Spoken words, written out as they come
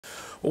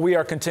Well, we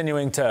are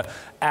continuing to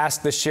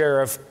ask the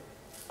sheriff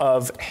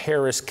of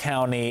Harris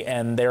County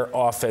and their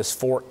office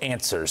for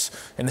answers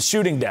in the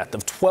shooting death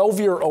of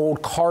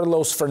 12-year-old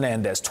Carlos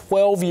Fernandez,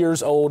 12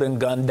 years old and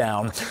gunned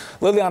down.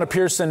 Liliana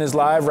Pearson is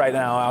live right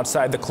now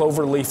outside the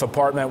Cloverleaf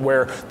apartment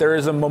where there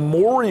is a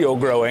memorial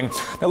growing.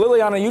 Now,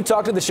 Liliana, you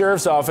talked to the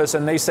sheriff's office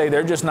and they say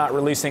they're just not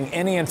releasing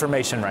any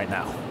information right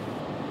now.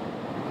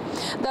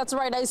 That's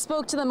right. I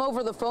spoke to them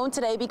over the phone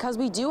today because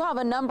we do have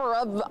a number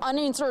of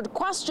unanswered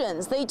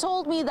questions. They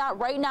told me that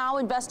right now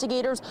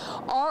investigators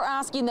are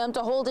asking them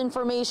to hold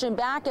information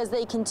back as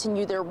they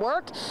continue their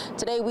work.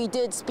 Today we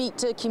did speak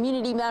to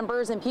community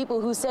members and people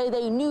who say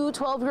they knew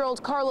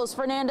 12-year-old Carlos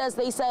Fernandez.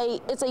 They say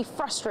it's a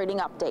frustrating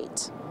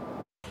update.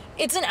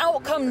 It's an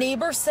outcome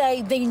neighbors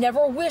say they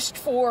never wished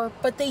for,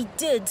 but they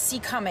did see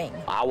coming.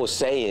 I was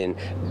saying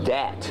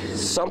that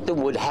something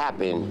would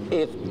happen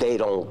if they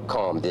don't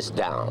calm this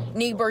down.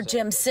 Neighbor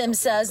Jim Sims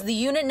says the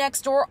unit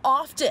next door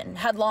often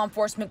had law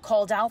enforcement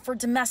called out for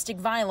domestic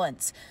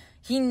violence.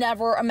 He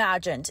never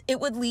imagined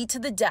it would lead to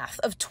the death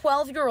of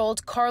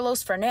 12-year-old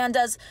Carlos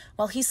Fernandez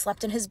while he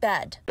slept in his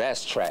bed.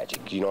 That's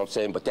tragic, you know what I'm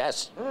saying? But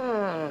that's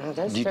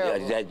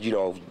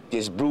terrible.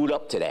 it's brewed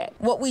up to that.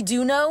 What we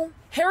do know,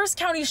 Harris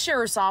County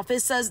Sheriff's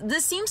Office says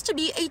this seems to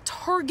be a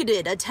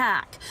targeted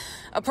attack.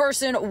 A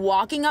person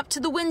walking up to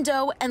the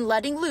window and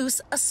letting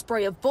loose a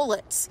spray of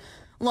bullets.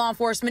 Law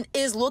enforcement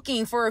is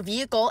looking for a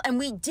vehicle, and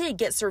we did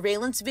get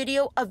surveillance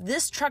video of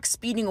this truck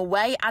speeding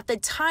away at the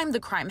time the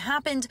crime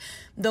happened,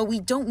 though we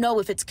don't know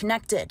if it's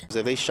connected.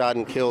 If they shot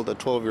and killed a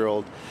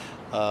 12-year-old,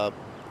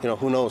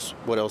 who knows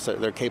what else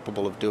they're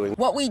capable of doing.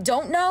 What we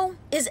don't know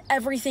is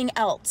everything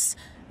else.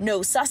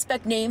 No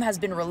suspect name has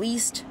been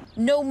released,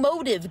 no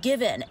motive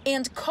given,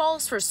 and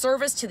calls for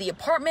service to the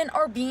apartment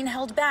are being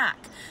held back.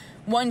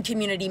 One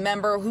community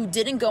member who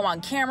didn't go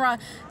on camera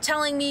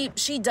telling me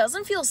she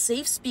doesn't feel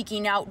safe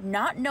speaking out,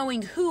 not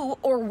knowing who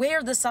or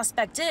where the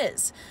suspect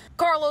is.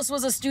 Carlos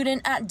was a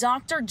student at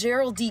Dr.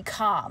 Gerald D.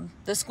 Cobb.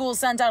 The school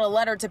sent out a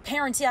letter to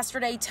parents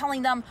yesterday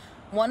telling them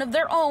one of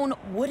their own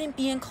wouldn't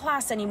be in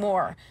class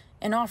anymore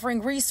and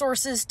offering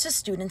resources to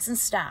students and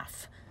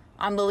staff.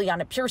 I'm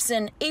Liliana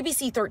Pearson,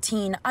 ABC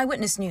 13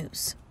 Eyewitness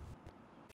News.